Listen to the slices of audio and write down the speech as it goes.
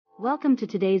Welcome to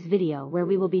today's video where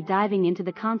we will be diving into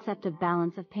the concept of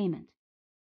balance of payment.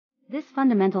 This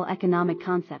fundamental economic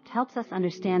concept helps us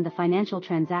understand the financial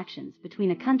transactions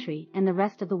between a country and the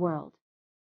rest of the world.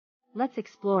 Let's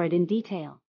explore it in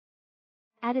detail.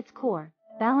 At its core,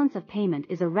 balance of payment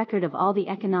is a record of all the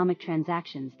economic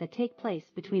transactions that take place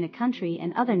between a country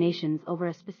and other nations over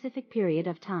a specific period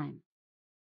of time.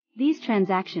 These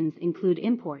transactions include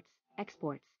imports,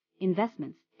 exports,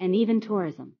 investments, and even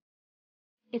tourism.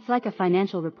 It's like a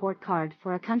financial report card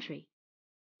for a country.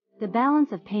 The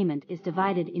balance of payment is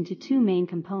divided into two main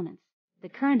components, the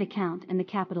current account and the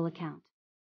capital account.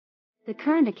 The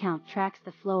current account tracks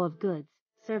the flow of goods,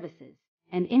 services,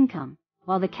 and income,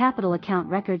 while the capital account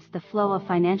records the flow of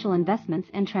financial investments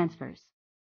and transfers.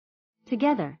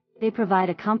 Together, they provide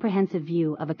a comprehensive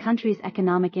view of a country's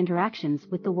economic interactions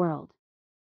with the world.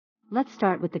 Let's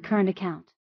start with the current account.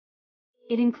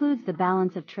 It includes the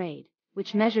balance of trade,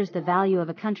 which measures the value of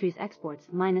a country's exports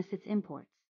minus its imports.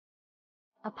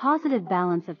 A positive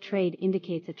balance of trade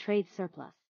indicates a trade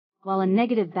surplus, while a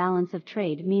negative balance of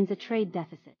trade means a trade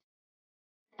deficit.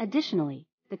 Additionally,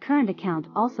 the current account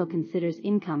also considers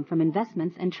income from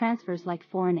investments and transfers like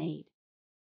foreign aid.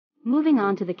 Moving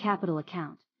on to the capital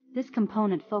account, this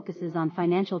component focuses on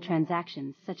financial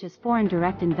transactions such as foreign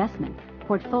direct investment,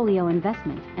 portfolio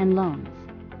investment, and loans.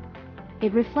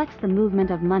 It reflects the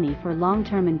movement of money for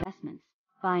long-term investments,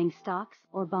 buying stocks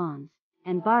or bonds,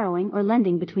 and borrowing or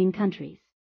lending between countries.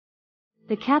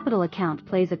 The capital account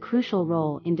plays a crucial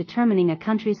role in determining a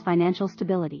country's financial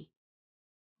stability.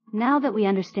 Now that we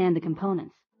understand the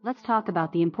components, let's talk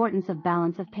about the importance of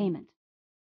balance of payment.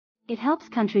 It helps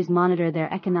countries monitor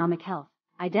their economic health,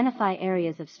 identify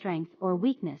areas of strength or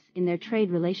weakness in their trade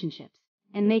relationships,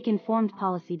 and make informed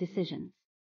policy decisions.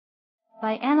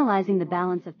 By analyzing the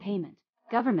balance of payment,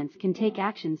 governments can take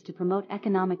actions to promote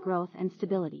economic growth and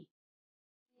stability.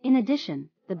 In addition,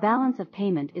 the balance of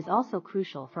payment is also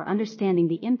crucial for understanding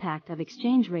the impact of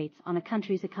exchange rates on a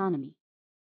country's economy.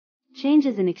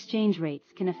 Changes in exchange rates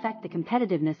can affect the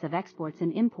competitiveness of exports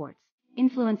and imports,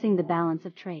 influencing the balance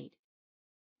of trade.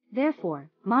 Therefore,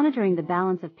 monitoring the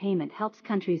balance of payment helps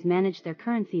countries manage their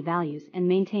currency values and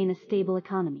maintain a stable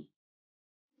economy.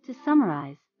 To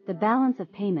summarize, the balance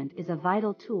of payment is a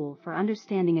vital tool for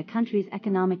understanding a country's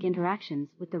economic interactions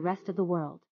with the rest of the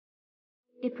world.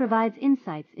 It provides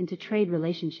insights into trade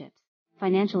relationships,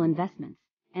 financial investments,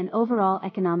 and overall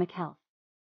economic health.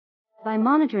 By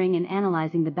monitoring and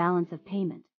analyzing the balance of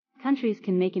payment, countries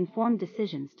can make informed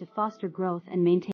decisions to foster growth and maintain